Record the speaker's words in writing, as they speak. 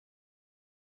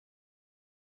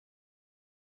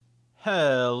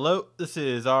Hello, this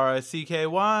is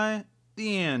RICKY,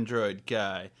 the Android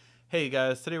guy. Hey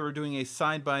guys, today we're doing a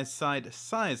side-by-side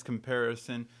size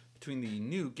comparison between the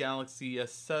new Galaxy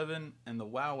S7 and the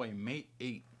Huawei Mate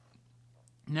 8.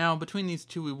 Now, between these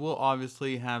two, we will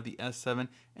obviously have the S7,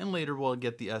 and later we'll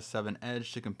get the S7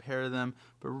 Edge to compare them,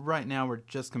 but right now we're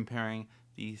just comparing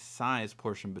the size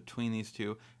portion between these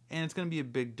two, and it's going to be a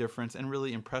big difference and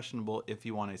really impressionable if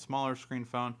you want a smaller screen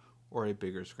phone or a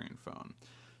bigger screen phone.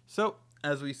 So,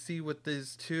 as we see with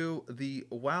these two, the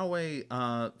Huawei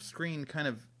screen kind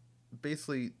of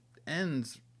basically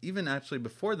ends, even actually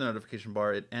before the notification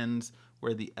bar, it ends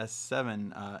where the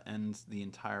S7 ends the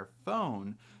entire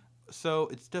phone. So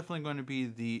it's definitely going to be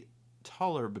the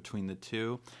taller between the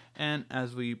two. And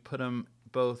as we put them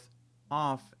both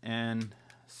off and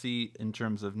see in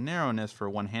terms of narrowness for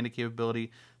one-handed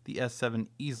capability, the S7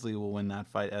 easily will win that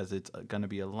fight, as it's going to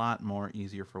be a lot more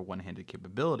easier for one-handed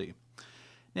capability.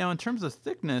 Now, in terms of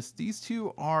thickness, these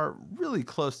two are really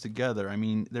close together. I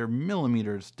mean, they're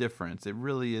millimeters difference. It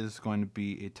really is going to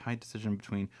be a tight decision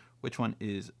between which one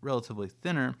is relatively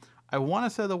thinner. I want to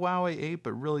say the Huawei 8,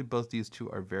 but really both these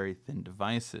two are very thin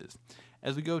devices.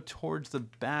 As we go towards the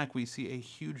back, we see a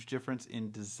huge difference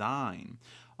in design.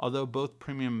 Although both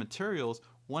premium materials,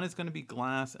 one is going to be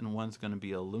glass and one's going to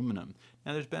be aluminum.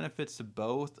 Now, there's benefits to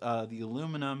both. The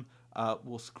aluminum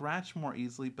will scratch more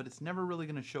easily, but it's never really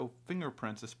going to show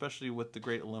fingerprints, especially with the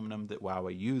great aluminum that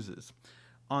Huawei uses.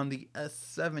 On the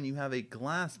S7, you have a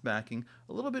glass backing,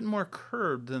 a little bit more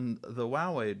curved than the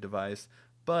Huawei device,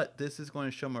 but this is going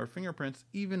to show more fingerprints,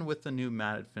 even with the new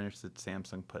matted finish that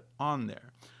Samsung put on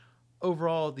there.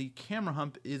 Overall, the camera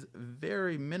hump is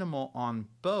very minimal on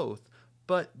both,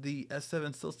 but the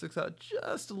S7 still sticks out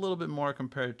just a little bit more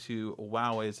compared to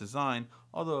Huawei's design,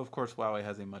 although of course Huawei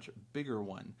has a much bigger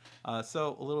one.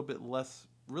 So a little bit less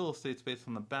real estate space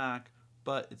on the back,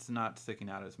 but it's not sticking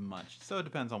out as much. So it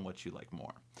depends on what you like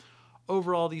more.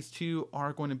 Overall, these two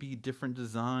are going to be different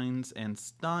designs and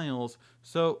styles,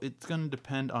 so it's going to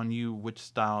depend on you which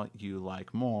style you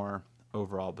like more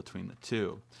overall between the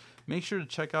two. Make sure to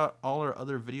check out all our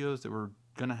other videos that we're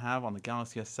going to have on the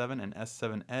Galaxy S7 and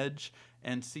S7 Edge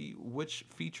and see which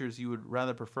features you would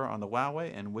rather prefer on the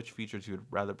Huawei and which features you would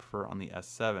rather prefer on the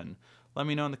S7. Let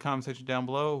me know in the comment section down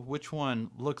below which one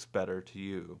looks better to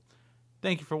you.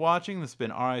 Thank you for watching. This has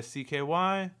been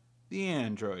RICKY, the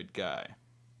Android guy.